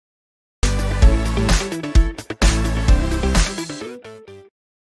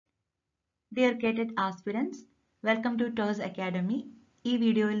Dear KTET aspirants, welcome to TOS Academy. ഈ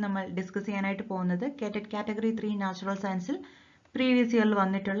വീഡിയോയിൽ നമ്മൾ ഡിസ്കസ് ചെയ്യാനായിട്ട് പോകുന്നത് KTET കാറ്റഗറി 3 നാച്ചുറൽ സയൻസിൽ പ്രീവിയസ് ഇയറിൽ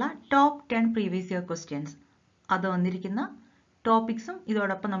വന്നിട്ടുള്ള ടോപ്പ് 10 പ്രീവിയസ് ഇയർ ക്വസ്റ്റ്യൻസ്. അത് വന്നിരിക്കുന്ന ടോപ്പിക്സും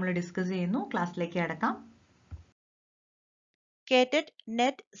ഇതോടൊപ്പം നമ്മൾ ഡിസ്കസ് ചെയ്യുന്നു. ക്ലാസ്സിലേക്ക് കടക്കാം. KTET,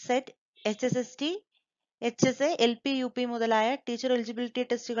 NET, SET, HSST, HSA, LP, UP മുതലായ teacher eligibility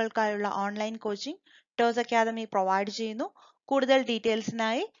ടെസ്റ്റുകൾക്കായുള്ള online coaching toss academy provide ചെയ്യുന്നു. കൂടുതൽ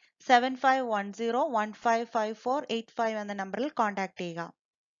ഡീറ്റെയിൽസിനായി 7510155485 എന്ന നമ്പറിൽ കോൺടാക്ട് ചെയ്യുക.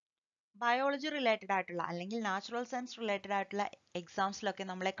 ബയോളജി റിലേറ്റഡ് ആയിട്ടുള്ള അല്ലെങ്കിൽ നാച്ചുറൽ സയൻസ് റിലേറ്റഡ് ആയിട്ടുള്ള എക്സാംസിലൊക്കെ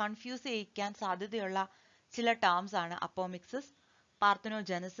നമ്മളെ കൺഫ്യൂസ് ചെയ്യിക്കാൻ സാധ്യതയുള്ള ചില ടേംസ് ആണ് അപ്പോമിക്സിസ്,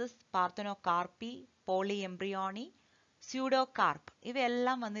 പാർത്തനോജെനസിസ്, പാർത്തനോകാർപ്പി, പോളി എംബ്രിയോണി, സ്യൂഡോകാർപ്പ്.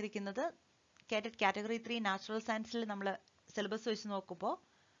 ഇവയെല്ലാം വന്നിരിക്കുന്നത് KTET കാറ്റഗറി 3 നാച്ചുറൽ സയൻസിൽ നമ്മൾ സിലബസ് വെച്ച് നോക്കുമ്പോൾ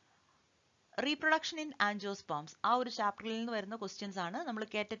റീപ്രൊഡക്ഷൻ ഇൻ ആൻജിയോസ്പേംസ് ആ ഒരു ചാപ്റ്ററിൽ നിന്ന് വരുന്ന ക്വസ്റ്റ്യൻസ് ആണ്. നമ്മൾ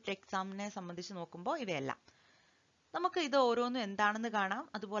KTET എക്സാമിനെ സംബന്ധിച്ച് നോക്കുമ്പോൾ ഇവയെല്ലാം നമുക്ക് ഇത് ഓരോന്നും എന്താണെന്ന് കാണാം.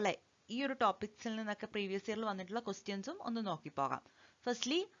 അതുപോലെ ഈ ഒരു ടോപ്പിക്സിൽ നിന്നൊക്കെ പ്രീവിയസ് ഇയറിൽ വന്നിട്ടുള്ള ക്വസ്റ്റ്യൻസും ഒന്ന് നോക്കിപ്പോകാം.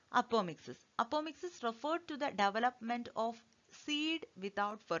 Firstly apomixis. Apomixis referred to the development of seed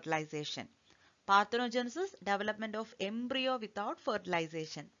without fertilization. Parthenogenesis, development of embryo without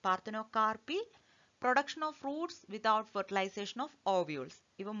fertilization. Parthenocarpy, production of fruits without fertilization of ovules.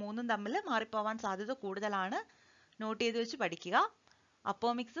 ഇവ മൂന്നും തമ്മിൽ മാറിപ്പോവാൻ സാധ്യത കൂടുതലാണ്. നോട്ട് ചെയ്ത് വെച്ച് പഠിക്കുക.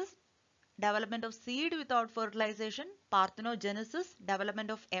 Apomixis, development of seed without fertilization. Parthenogenesis, development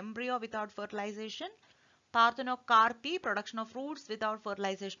of embryo without fertilization. Parthenocarpy, production of fruits without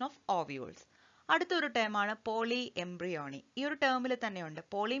fertilization of ovules. അടുത്തൊരു ടേമാണ് poly embryony. ഈ ഒരു ടേമിൽ തന്നെയുണ്ട്.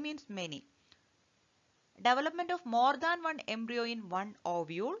 Poly means many. Development of more than one embryo in one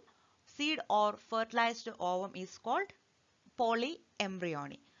ovule, seed or fertilized ovum is called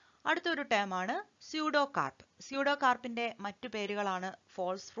polyembryony. അടുത്തൊരു ടേമാണ് സ്യൂഡോകാർപ്പ്. സ്യൂഡോകാർപ്പിന്റെ മറ്റു പേരുകളാണ്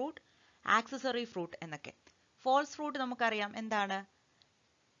false fruit, accessory fruit എന്നൊക്കെ. False fruit നമുക്കറിയാം എന്താണ്.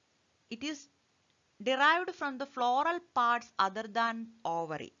 It is derived from the floral parts other than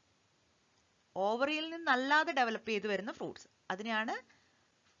ovary. ഓവറിയിൽ നിന്നല്ലാതെ develop ചെയ്തു വരുന്ന fruits അതിനെയാണ്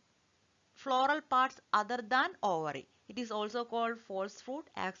floral parts other than ovary. It is also called false fruit,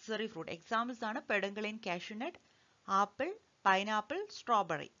 accessory fruit. Examples ആണ് പെഡങ്കിളിൻ, cashew nut, apple, pineapple,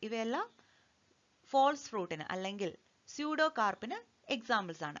 strawberry. ഇവയെല്ലാം false ഫ്രൂട്ടിന് അല്ലെങ്കിൽ pseudo കാർപ്പിന്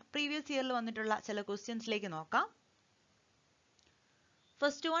examples ആണ്. Previous ഇയറിൽ വന്നിട്ടുള്ള ചില ക്വസ്റ്റ്യൻസിലേക്ക് നോക്കാം.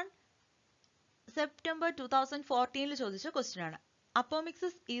 ഫസ്റ്റ് വൺ സെപ്റ്റംബർ 2014 ചോദിച്ച ക്വസ്റ്റ്യൻ ആണ്.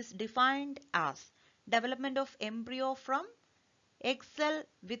 Apomixis is defined as development of embryo from egg cell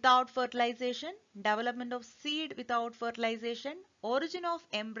without fertilization, development of seed without fertilization, origin of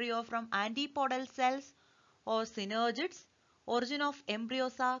embryo from antipodal cells or synergids, origin of embryo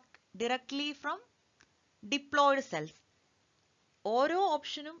sac directly from diploid cells. ഓരോ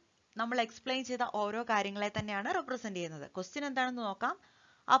ഓപ്ഷനും നമ്മൾ explain ചെയ്ത ഓരോ കാര്യങ്ങളെ തന്നെയാണ് represent ചെയ്യുന്നത്. Question എന്താണെന്ന് നോക്കാം.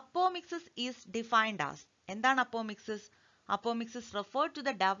 Apomixis is defined as. എന്താണ് apomixis? Apomixis referred to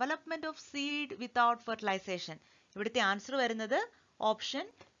the development of seed without fertilization. ഇവിടുത്തെ ആൻസർ വരുന്നത് ഓപ്ഷൻ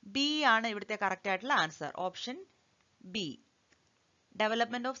ബി ആണ്. ഇവിടുത്തെ കറക്റ്റ് ആയിട്ടുള്ള answer option B.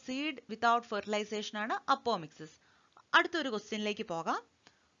 Development of seed without fertilisation ആണ് അപ്പോമിക്സിസ്. അടുത്തൊരു ക്വസ്റ്റ്യനിലേക്ക് പോകാം.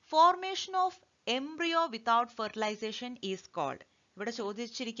 Formation of embryo without fertilisation is called. ഇവിടെ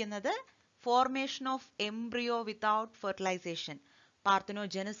ചോദിച്ചിരിക്കുന്നത് formation of embryo without fertilisation.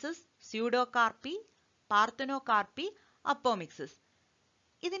 പാർത്തനോജെനസിസ്, സ്യൂഡോകാർപ്പി, പാർത്തനോകാർപ്പി, apomixis.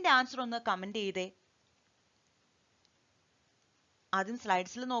 ഇതിന്റെ ആൻസർ ഒന്ന് കമന്റ് ചെയ്തേ. ആദ്യം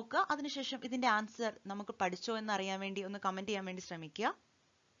സ്ലൈഡ്സിൽ നോക്കുക, അതിനുശേഷം ഇതിന്റെ ആൻസർ നമുക്ക് പഠിച്ചോ എന്ന് അറിയാൻ വേണ്ടി ഒന്ന് കമന്റ് ചെയ്യാൻ വേണ്ടി ശ്രമിക്കുക.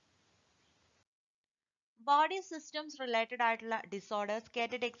 ബോഡി സിസ്റ്റംസ് റിലേറ്റഡ് ആയിട്ടുള്ള ഡിസോർഡേഴ്സ്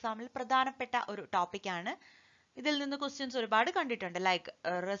KTET എക്സാമിൽ പ്രധാനപ്പെട്ട ഒരു ടോപ്പിക് ആണ്. ഇതിൽ നിന്ന് ക്വസ്റ്റ്യൻസ് ഒരുപാട് കണ്ടിട്ടുണ്ട്. ലൈക്ക്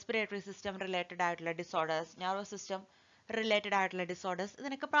റെസ്പിറേറ്ററി സിസ്റ്റം റിലേറ്റഡ് ആയിട്ടുള്ള ഡിസോർഡേഴ്സ്, നെർവസ് സിസ്റ്റം റിലേറ്റഡ് ആയിട്ടുള്ള ഡിസോർഡേഴ്സ്,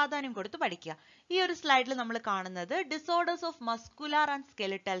 ഇതിനൊക്കെ പ്രാധാന്യം കൊടുത്ത് പഠിക്കുക. ഈ ഒരു സ്ലൈഡിൽ നമ്മൾ കാണുന്നത് disorders of muscular and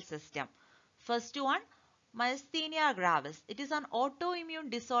skeletal system. First one, Myasthenia gravis. It is an autoimmune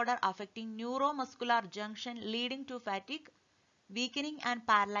disorder affecting neuromuscular junction leading to fatigue, weakening and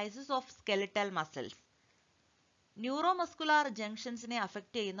paralysis of skeletal muscles. Neuromuscular ജംഗ്ഷൻസിനെ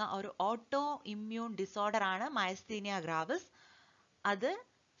affect ചെയ്യുന്ന ഒരു ഓട്ടോ ഇമ്മ്യൂൺ ഡിസോർഡർ ആണ് myasthenia gravis. അത്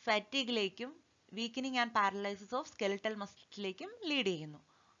ഫാറ്റിഗിലേക്കും weakening and paralysis of skeletal മസിൽസിലേക്കും lead ചെയ്യുന്നു.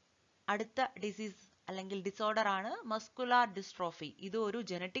 അടുത്ത disease അല്ലെങ്കിൽ disorder ആണ് muscular dystrophy. ഇത് ഒരു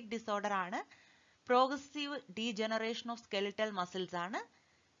ജനറ്റിക് ഡിസോർഡർ ആണ്. Progressive degeneration of skeletal muscles ആണ്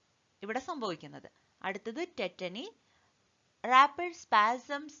ഇവിടെ സംഭവിക്കുന്നത്. അടുത്തത് tetany. Rapid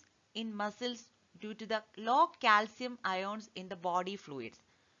സ്പാസംസ് in muscles due to the law calcium ions in the body fluids.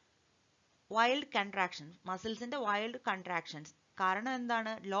 Wild contractions, മസിൽസിന്റെ wild contractions. കാരണം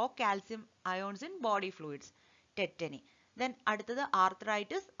എന്താണ്? Law calcium ions in body fluids. Tetany. Then അടുത്തത്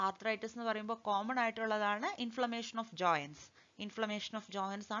arthritis. Arthritis എന്ന് പറയുമ്പോൾ common ആയിട്ടുള്ളതാണ് inflammation of joints. Inflammation of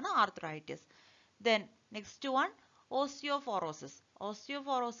joints ആണ് arthritis. Then next one, osteoporosis.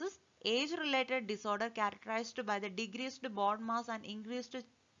 Osteoporosis, age-related disorder characterized by the decreased bone mass and increased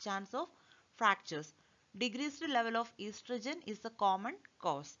chance of fractures. Decreased level of estrogen is the common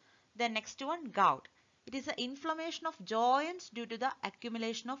cause. Then next one, gout. It is an inflammation of joints due to the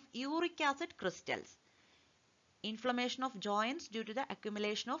accumulation of uric acid crystals. Inflammation of joints due to the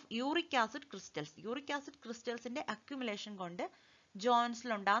accumulation of uric acid crystals. Uric acid crystals ന്റെ accumulation കൊണ്ട് ജോയിൻസിൽ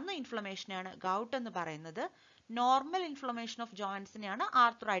ഉണ്ടാകുന്ന ഇൻഫ്ലമേഷനെയാണ് gout എന്ന് പറയുന്നത്. Normal inflammation of ജോയിൻസിനെയാണ്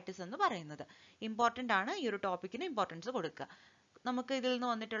arthritis എന്ന് പറയുന്നത്. Important ആണ്, ഈ ഒരു ടോപ്പിക്കിന് ഇമ്പോർട്ടൻസ് കൊടുക്കുക. നമുക്ക് ഇതിൽ നിന്ന്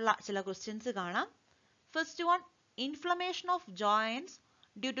വന്നിട്ടുള്ള ചില ക്വസ്റ്റ്യൻസ് കാണാം. First one, inflammation of joints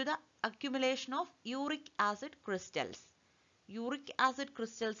due to the accumulation of uric acid crystals. Uric acid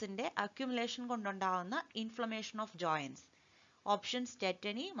ക്രിസ്റ്റൽസിന്റെ accumulation കൊണ്ടുണ്ടാകുന്ന inflammation of joints. Options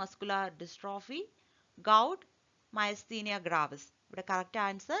tetany, muscular dystrophy, gout, myasthenia gravis. ഇവിടെ കറക്റ്റ്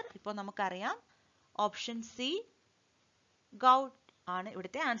ആൻസർ ഇപ്പോൾ നമുക്കറിയാം ഓപ്ഷൻ സി ഗൗട്ട് ആണ്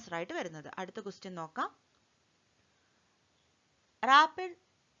ഇവിടുത്തെ answer ആയിട്ട് വരുന്നത്. അടുത്ത question നോക്കാം. Rapid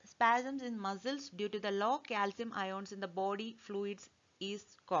spasms in muscles due to the low calcium ions in the body fluids is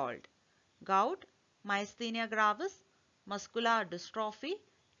called gout, myasthenia gravis, muscular dystrophy,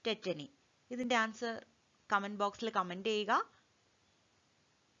 tetany. ഇതിന്റെ ആൻസർ കമന്റ് ബോക്സിൽ കമന്റ് ചെയ്യുക.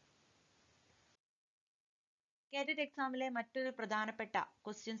 KTET എക്സാമിലെ മറ്റൊരു പ്രധാനപ്പെട്ട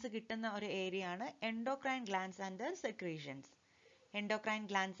ക്വസ്റ്റ്യൻസ് കിട്ടുന്ന ഒരു ഏരിയ ആണ് endocrine glands and there secretions. Endocrine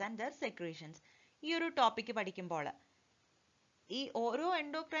glands and there secretions. ഈ ഒരു ടോപ്പിക്ക് പഠിക്കുമ്പോൾ ഈ ഓരോ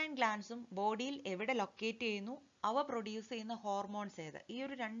എൻഡോക്രൈൻ ഗ്ലാൻഡ്സും ബോഡിയിൽ എവിടെ ലൊക്കേറ്റ് ചെയ്യുന്നു, അവ പ്രൊഡ്യൂസ് ചെയ്യുന്ന ഹോർമോൺസ് ഏത്, ഈ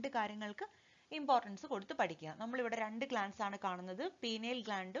ഒരു രണ്ട് കാര്യങ്ങൾക്ക് ഇമ്പോർട്ടൻസ് കൊടുത്ത് പഠിക്കുക. നമ്മളിവിടെ രണ്ട് ഗ്ലാൻഡ്സ് ആണ് കാണുന്നത്, penal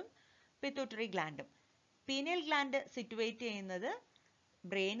ഗ്ലാൻഡും pituitary ഗ്ലാൻഡും. Penal gland situate ചെയ്യുന്നത്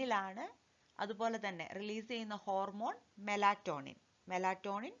ബ്രെയിനിലാണ്. അതുപോലെ തന്നെ റിലീസ് ചെയ്യുന്ന ഹോർമോൺ മെലാറ്റോണിൻ.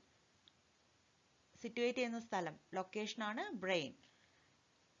 മെലാറ്റോണിൻ സിറ്റുവേറ്റ് ചെയ്യുന്ന സ്ഥലം, ലൊക്കേഷൻ ആണ് brain.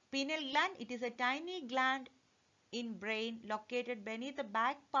 Penal gland, it is A tiny gland in brain located beneath the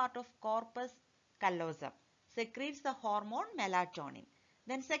back part of corpus callosum, secretes the hormone melatonin.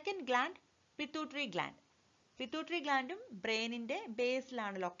 Then second gland, pituitary gland. Pituitary glandum ബ്രെയിനിന്റെ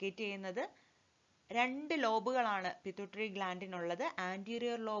ബേസിലാണ് locate ചെയ്യുന്നത്. രണ്ട് ലോബുകളാണ് pituitary ഗ്ലാൻഡിനുള്ളത്,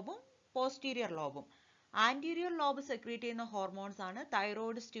 anterior ലോബും posterior ലോബും. Anterior lobe secrete ചെയ്യുന്ന hormones ആണ്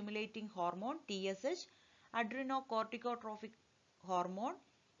thyroid stimulating hormone TSH, അഡ്രിനോകോർട്ടിക്കോട്രോഫിക് hormone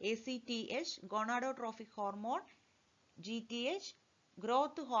ACTH, ഗോണാഡോട്രോഫിക് hormone GTH,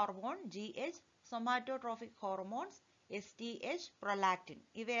 growth hormone GH, സൊമാറ്റോട്രോഫിക് hormones STH, prolactin.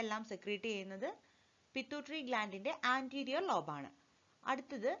 ഇവയെല്ലാം secrete ചെയ്യുന്നത് pituitary ഗ്ലാൻഡിന്റെ anterior ലോബാണ്.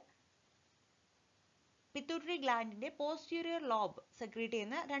 അടുത്തത് pituitary ഗ്ലാൻഡിന്റെ posterior lobe secrete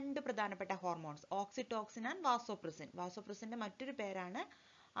ചെയ്യുന്ന രണ്ട് പ്രധാനപ്പെട്ട ഹോർമോൺസ്, ഓക്സിറ്റോക്സിൻ ആൻഡ് വാസോപ്രസിൻ. വാസോപ്രസിന്റെ മറ്റൊരു പേരാണ്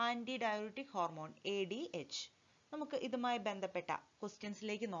ആന്റി ഡയയൂറിറ്റിക് ഹോർമോൺ ADH. നമുക്ക് ഇതുമായി ബന്ധപ്പെട്ട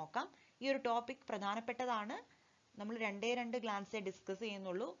ക്വസ്റ്റ്യൻസിലേക്ക് നോക്കാം. ഈ ഒരു ടോപ്പിക് പ്രധാനപ്പെട്ടതാണ്. നമ്മൾ രണ്ട് ഗ്ലാൻഡ്സേ ഡിസ്കസ്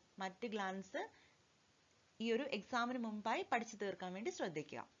ചെയ്യുന്നുള്ളൂ. മറ്റ് ഗ്ലാൻഡ്സ് ഈ ഒരു എക്സാമിന് മുമ്പായി പഠിച്ചു തീർക്കാൻ വേണ്ടി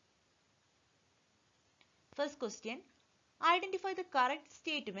ശ്രദ്ധിക്കുക. First question, identify the correct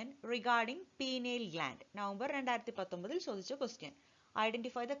statement regarding penal gland. November 2019 ചോദിച്ച question.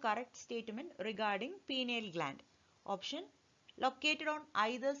 Identify the correct statement regarding penal gland. Option, located on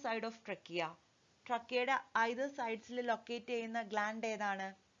either side of trachea. ട്രക്കിയയുടെ either സൈഡ്സിൽ locate ചെയ്യുന്ന ഗ്ലാൻഡ് ഏതാണ്?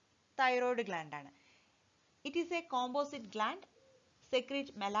 തൈറോയ്ഡ് ഗ്ലാൻഡ് ആണ്. It is a composite gland, secrete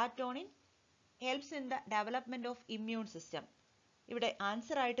melatonin, helps in the development of immune system. ഇവിടെ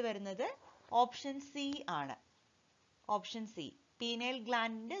answer ആയിട്ട് വരുന്നത് option C ആണ്. Option C, penal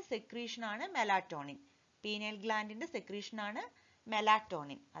ഗ്ലാൻഡിന്റെ secretion ആണ് melatonin. Penal ഗ്ലാൻഡിന്റെ secretion ആണ്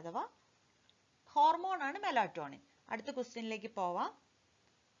melatonin അഥവാ ഹോർമോൺ ആണ് മെലാറ്റോണിൻ. അടുത്ത ക്വസ്റ്റ്യനിലേക്ക് പോവാം.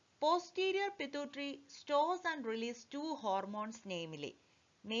 Posterior pituitary stores and release to hormones നെയിമിലി.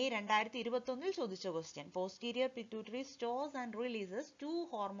 May 2021 ചോദിച്ച question. Posterior pituitary stores and releases to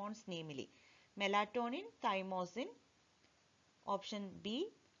hormones നെയിമിലി. Melatonin, thymosin. Option B,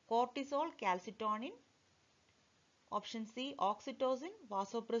 cortisol, calcitonin. Option C, oxytocin,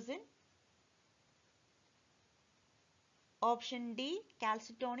 vasopressin. Option D,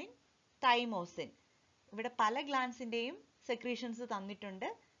 calcitonin, thymosin. ഇവിടെ പല ഗ്ലാൻഡ്സിന്റെയും secretions തന്നിട്ടുണ്ട്.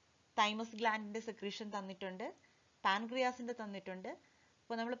 Thymus ഗ്ലാൻഡിന്റെ secretion തന്നിട്ടുണ്ട്, പാൻക്രിയാസിന്റെ തന്നിട്ടുണ്ട്.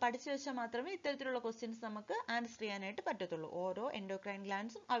 അപ്പോൾ നമ്മൾ പഠിച്ചു വെച്ചാൽ മാത്രമേ ഇത്തരത്തിലുള്ള ക്വസ്റ്റ്യൻസ് നമുക്ക് ആൻസർ ചെയ്യാനായിട്ട് പറ്റത്തുള്ളൂ. ഓരോ എൻഡോക്രൈൻ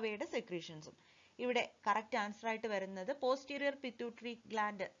ഗ്ലാൻഡ്സും അവയുടെ സെക്രീഷൻസും. ഇവിടെ കറക്റ്റ് ആൻസർ ആയിട്ട് വരുന്നത് പോസ്റ്റീരിയർ പിറ്റ്യൂട്ടറി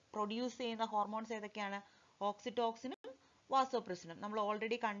ഗ്ലാൻഡ് പ്രൊഡ്യൂസ് ചെയ്യുന്ന ഹോർമോൺസ് ഏതൊക്കെയാണ്? ഓക്സിറ്റോക്സിനും വാസോപ്രസിനും. നമ്മൾ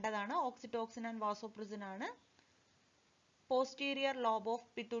ഓൾറെഡി കണ്ടതാണ്. ഓക്സിറ്റോക്സിൻ ആൻഡ് വാസോപ്രസിൻ ആണ് posterior lobe of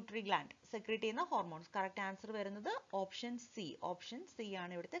pituitary gland secrete ചെയ്യുന്ന ഹോർമോൺസ്. കറക്റ്റ് ആൻസർ വരുന്നത് ഓപ്ഷൻ സി. ഓപ്ഷൻ സി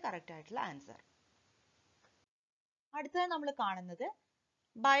ആണ് ഇവിടുത്തെ കറക്റ്റ് ആയിട്ടുള്ള ആൻസർ. അടുത്തത് നമ്മൾ കാണുന്നത്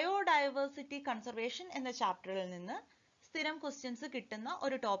ബയോഡൈവേഴ്സിറ്റി കൺസർവേഷൻ എന്ന ചാപ്റ്ററിൽ നിന്ന് സ്ഥിരം ക്വസ്റ്റ്യൻസ് കിട്ടുന്ന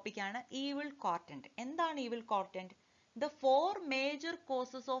ഒരു ടോപ്പിക്കാണ് ഈവിൾ കോർട്ടന്റ്. എന്താണ് evil കോർട്ടന്റ്? The four major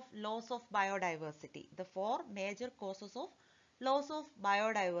causes of loss of biodiversity. The four major causes of loss of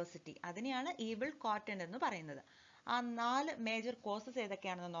biodiversity. അതിനെയാണ് ഈവിൾ കോർട്ടന്റ് എന്ന് പറയുന്നത്. ആ 4 മേജർ കോസസ്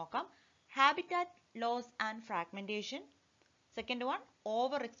ഏതൊക്കെയാണെന്ന് നോക്കാം. Habitat loss and fragmentation. Second one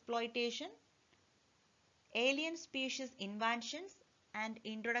over exploitation, alien species ഇൻവാൻഷൻസ് and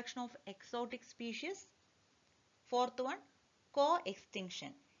introduction of exotic species. Fourth one co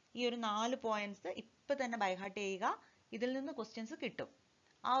extinction. ഈ ഒരു 4 points ഇപ്പൊ തന്നെ ബൈഹാർട്ട് ചെയ്യുക. ഇതിൽ നിന്ന് ക്വസ്റ്റ്യൻസ് കിട്ടും.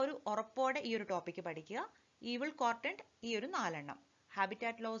 ആ ഒരു ഉറപ്പോടെ ഈ ഒരു ടോപ്പിക്ക് പഠിക്കുക. ഈവിൾ കോർട്ടന്റ് ഈ ഒരു 4 എണ്ണം.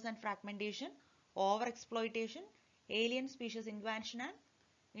 Habitat loss and fragmentation, over exploitation, alien species ഇൻവാൻഷൻ and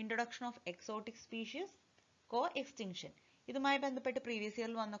introduction of exotic species, co extinction. ഇതുമായി ബന്ധപ്പെട്ട് പ്രീവിയസ്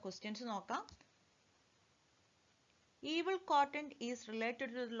ഇയറിൽ വന്ന ക്വസ്റ്റ്യൻസ് നോക്കാം. Evil content is related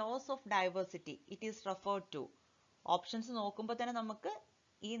to the loss of diversity. It is referred to. Options നോക്കുമ്പോൾ തന്നെ നമുക്ക്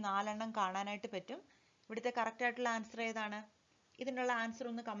ഈ 4 എണ്ണം കാണാനായിട്ട് പറ്റും. ഇവിടുത്തെ കറക്റ്റ് ആയിട്ടുള്ള ആൻസർ ഏതാണ്? ഇതിനുള്ള ആൻസർ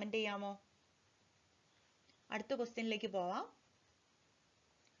ഒന്ന് കമന്റ് ചെയ്യാമോ? അടുത്ത ക്വസ്റ്റ്യനിലേക്ക് പോവാം.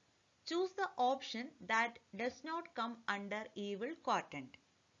 Choose the option that does not come under evil content.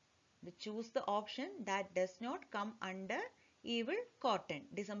 Choose the option that does not come under evil content.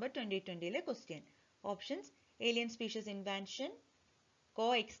 December 2020 question. Options: alien species invasion,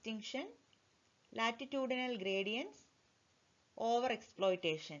 co-extinction, latitudinal gradients,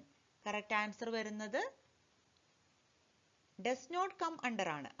 over-exploitation. Correct answer വരുന്നത് does not come under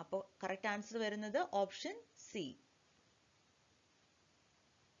ആണ്. അപ്പോൾ correct answer വരുന്നത് option C.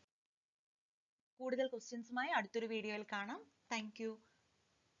 കൂടുതൽ ക്വസ്റ്റ്യൻസുമായി അടുത്തൊരു വീഡിയോയിൽ കാണാം. Thank you.